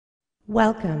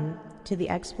Welcome to the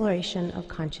exploration of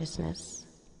consciousness.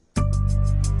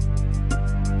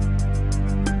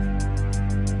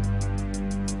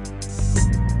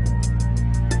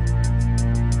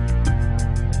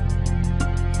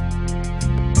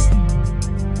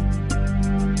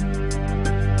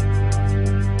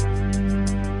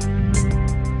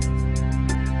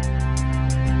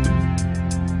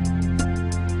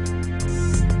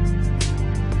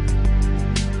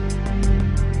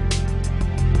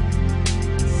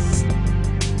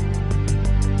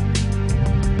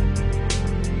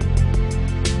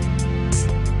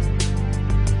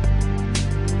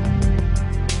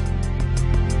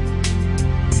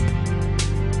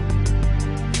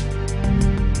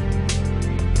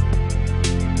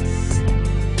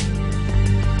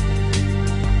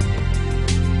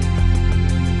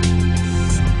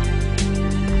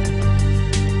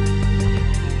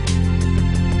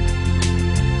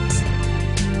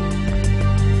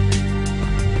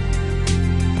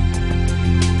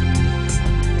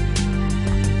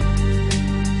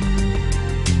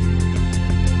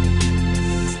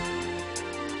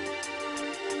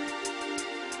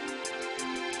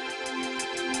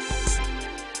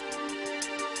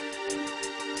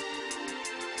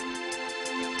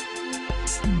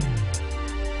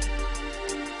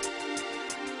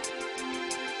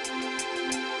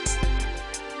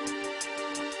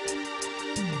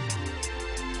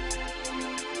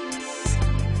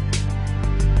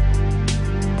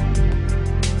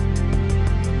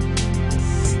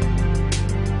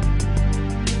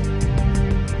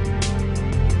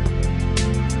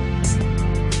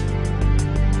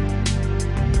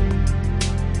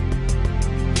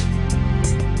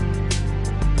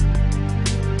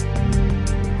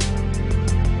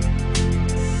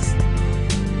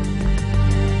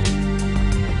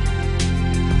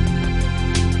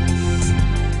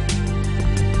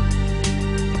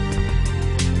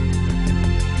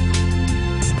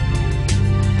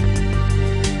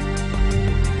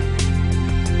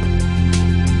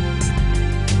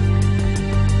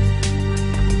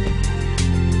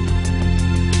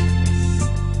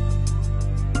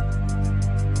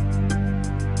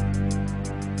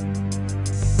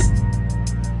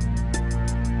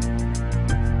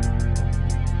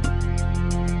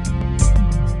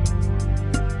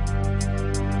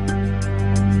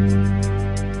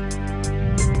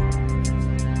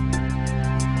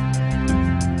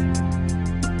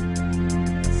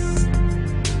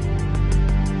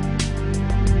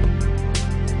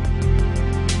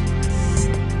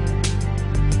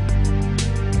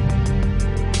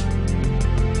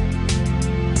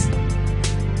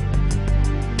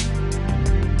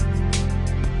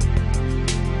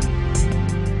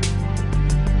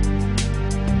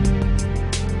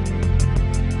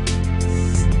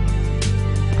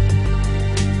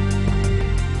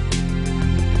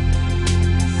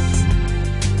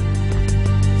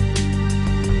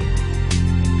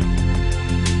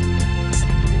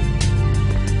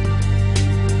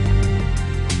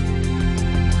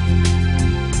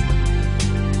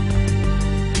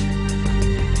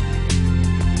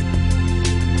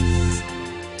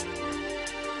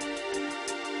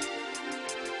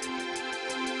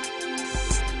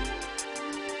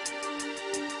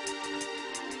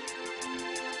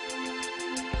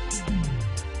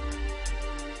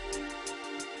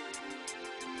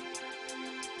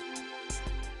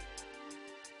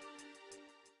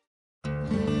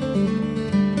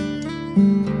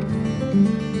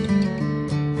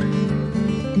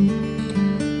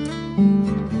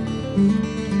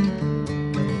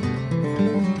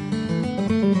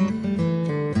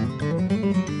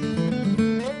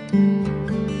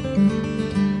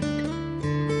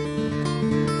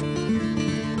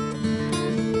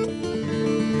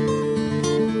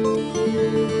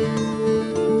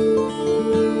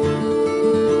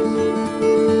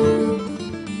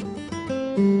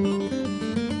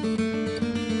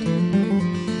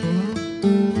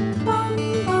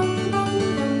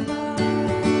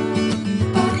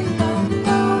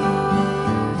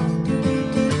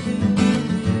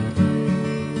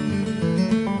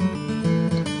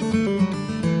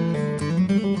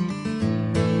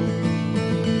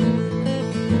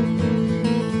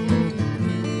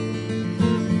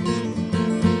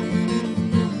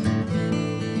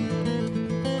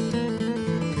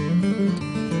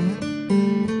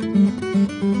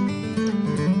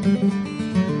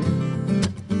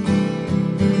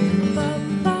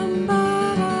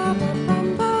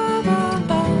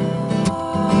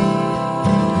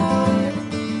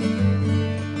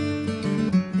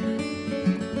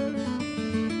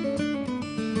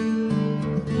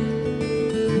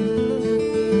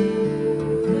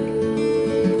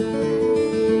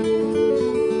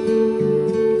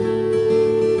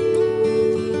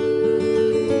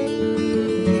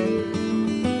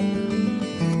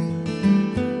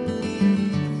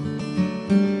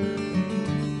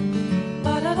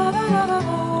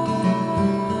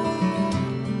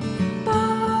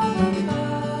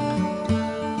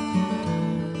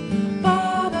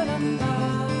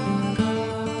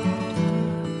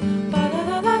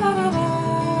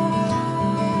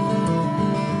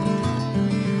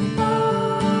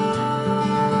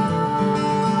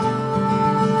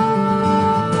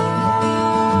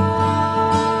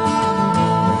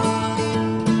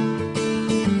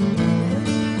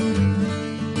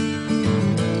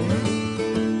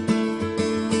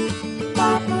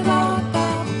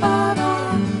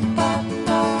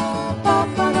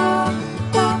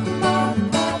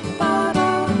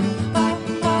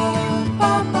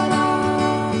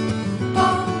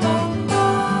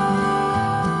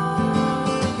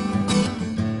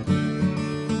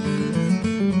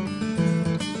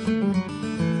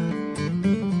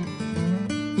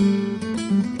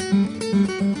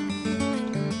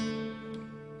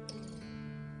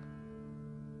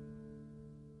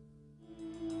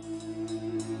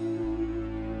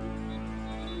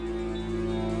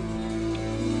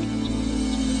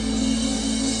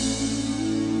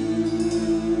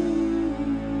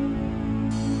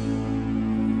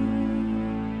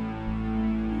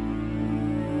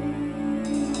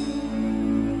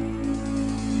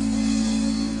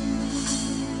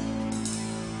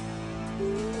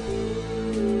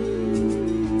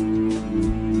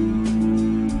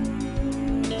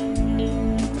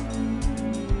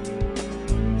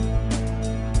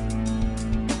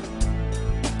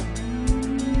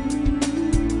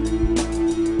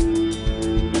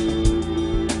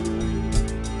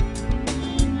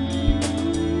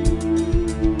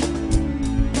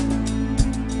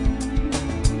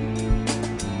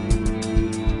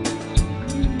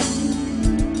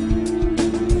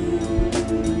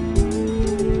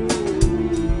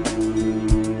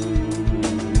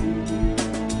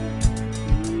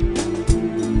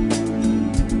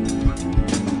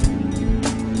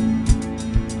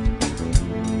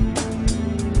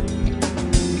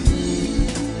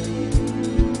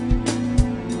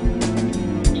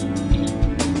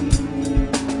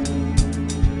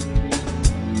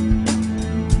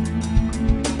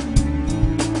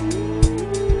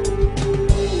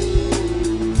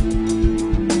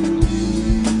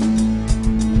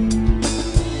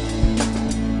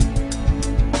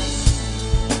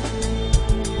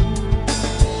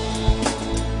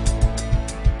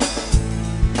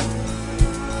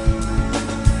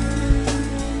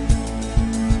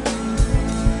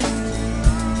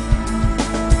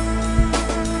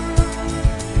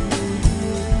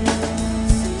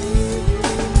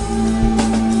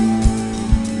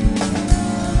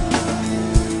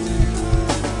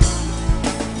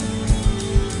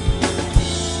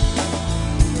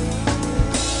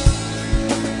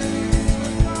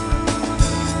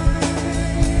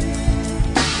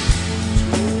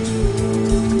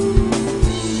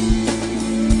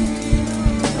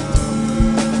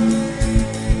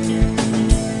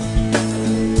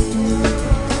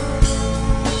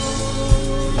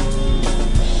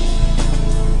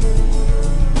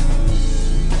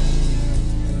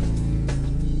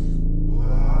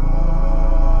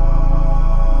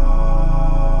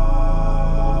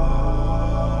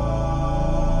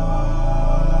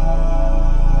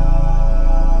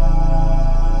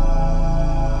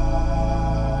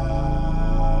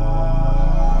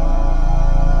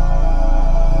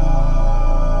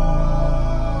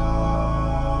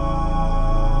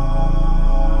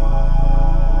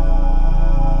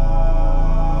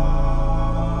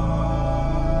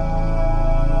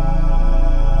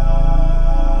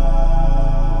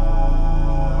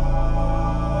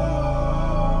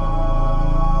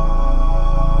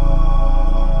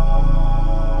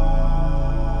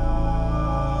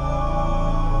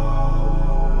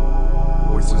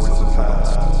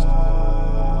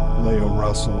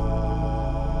 Russell.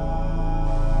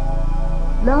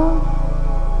 Love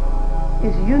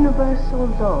is universal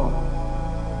law.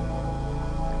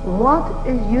 What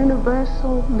is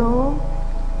universal law?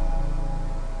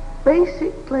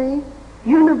 Basically,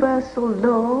 universal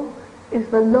law is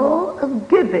the law of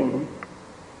giving,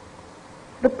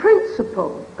 the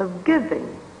principle of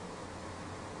giving.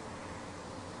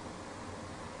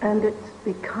 And it's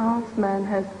because man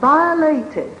has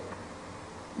violated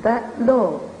that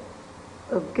law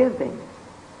of giving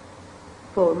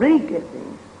for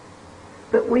re-giving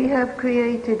that we have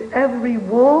created every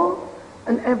war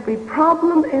and every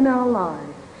problem in our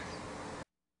lives.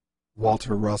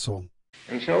 Walter Russell.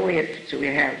 And so we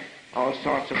have all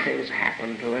sorts of things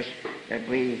happen to us that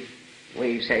we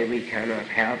say we cannot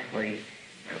help. We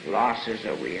have losses,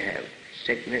 or we have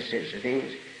sicknesses or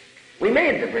things. We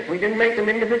made them. If we didn't make them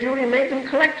individually, we made them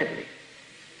collectively.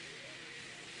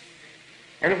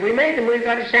 And if we made them, we've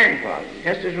got to stand for them,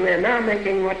 just as we're now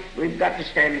making what we've got to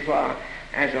stand for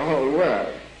as a whole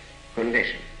world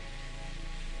condition.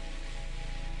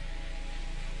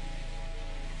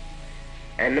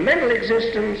 And the mental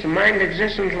existence, the mind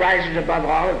existence, rises above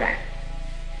all of that.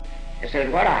 It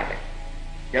says, what are they?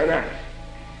 They're not.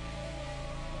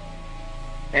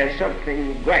 There's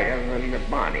something greater than the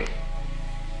body.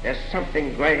 There's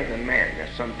something greater than man.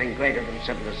 There's something greater than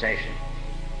civilization.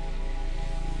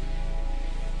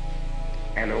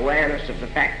 An awareness of the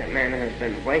fact that man has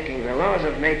been breaking the laws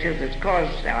of nature that's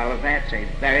caused all of that. Say,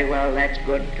 very well, that's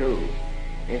good too.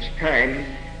 It's time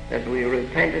that we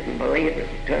repented and believed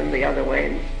and turned the other way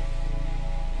and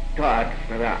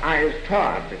with our eyes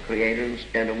toward the Creator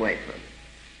instead of away from him.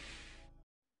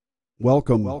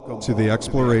 Welcome to the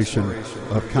exploration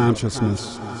of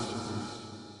consciousness.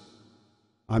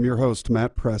 I'm your host,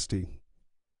 Matt Presti.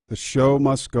 The show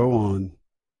must go on.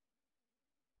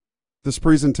 This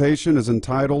presentation is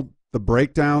entitled The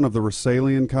Breakdown of the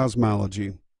Russellian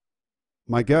Cosmology.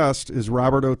 My guest is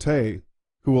Robert Otey,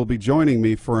 who will be joining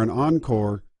me for an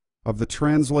encore of the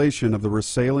translation of the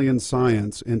Russellian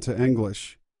Science into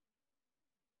English.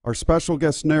 Our special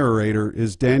guest narrator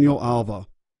is Daniel Alva,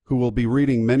 who will be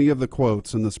reading many of the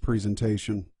quotes in this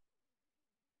presentation.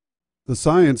 The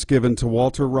science given to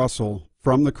Walter Russell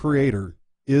from the Creator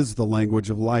is the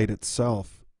language of light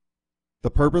itself. The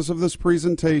purpose of this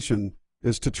presentation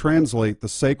is to translate the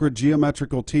sacred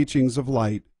geometrical teachings of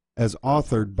light as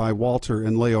authored by Walter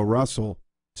and Lao Russell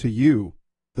to you,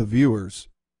 the viewers,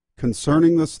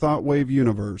 concerning this thought wave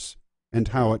universe and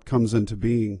how it comes into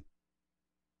being.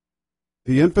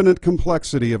 The infinite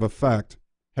complexity of effect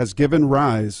has given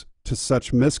rise to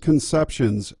such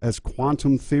misconceptions as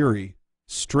quantum theory,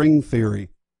 string theory,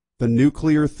 the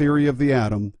nuclear theory of the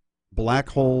atom, black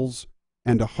holes,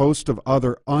 and a host of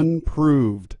other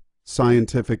unproved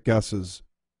scientific guesses.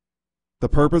 The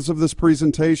purpose of this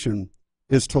presentation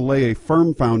is to lay a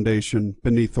firm foundation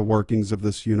beneath the workings of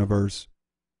this universe.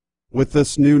 With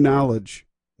this new knowledge,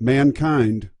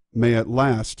 mankind may at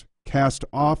last cast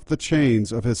off the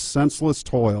chains of his senseless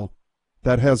toil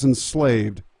that has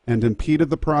enslaved and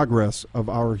impeded the progress of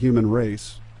our human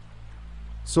race.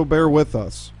 So bear with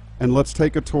us, and let's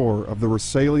take a tour of the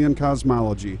Russellian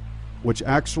cosmology, which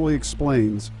actually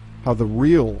explains how the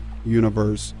real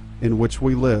universe in which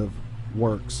we live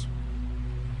works.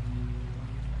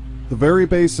 The very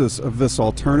basis of this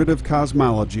alternative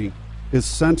cosmology is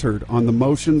centered on the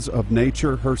motions of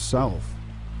nature herself.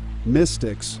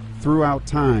 Mystics throughout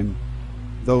time,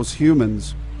 those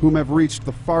humans whom have reached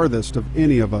the farthest of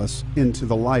any of us into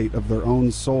the light of their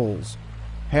own souls,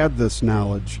 had this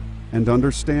knowledge and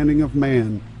understanding of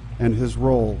man and his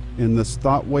role in this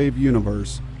thought wave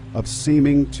universe of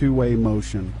seeming two-way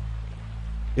motion.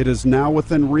 It is now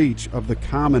within reach of the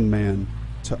common man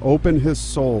to open his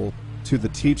soul to the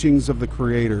teachings of the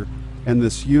Creator and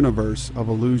this universe of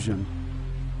illusion.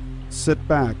 Sit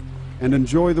back and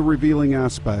enjoy the revealing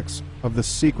aspects of the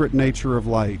secret nature of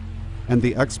light and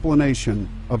the explanation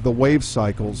of the wave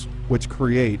cycles which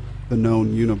create the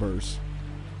known universe.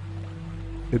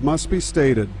 It must be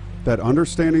stated that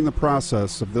understanding the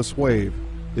process of this wave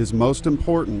is most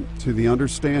important to the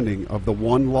understanding of the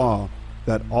one law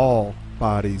that all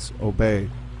bodies obey.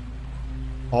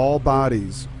 All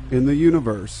bodies in the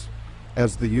universe,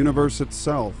 as the universe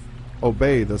itself,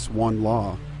 obey this one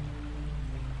law.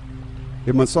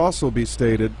 It must also be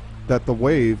stated that the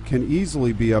wave can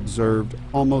easily be observed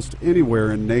almost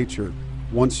anywhere in nature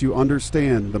once you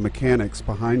understand the mechanics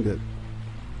behind it.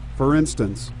 For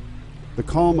instance, the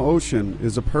calm ocean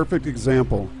is a perfect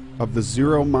example of the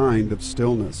zero mind of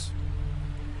stillness.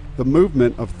 The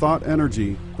movement of thought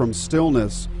energy from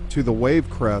stillness to the wave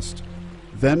crest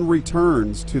then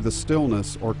returns to the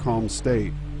stillness or calm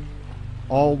state.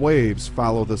 All waves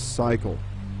follow this cycle.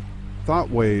 Thought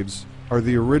waves are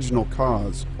the original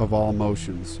cause of all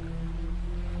motions.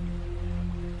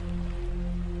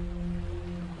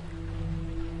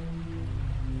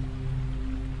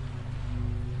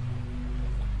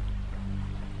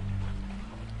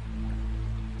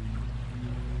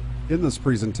 In this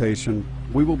presentation,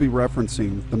 we will be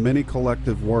referencing the many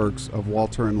collective works of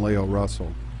Walter and Lao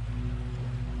Russell.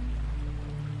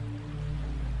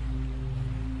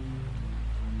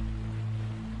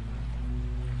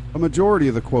 A majority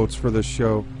of the quotes for this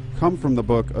show come from the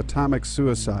book Atomic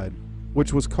Suicide,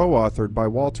 which was co-authored by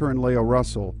Walter and Lao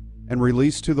Russell and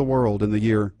released to the world in the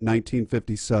year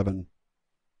 1957.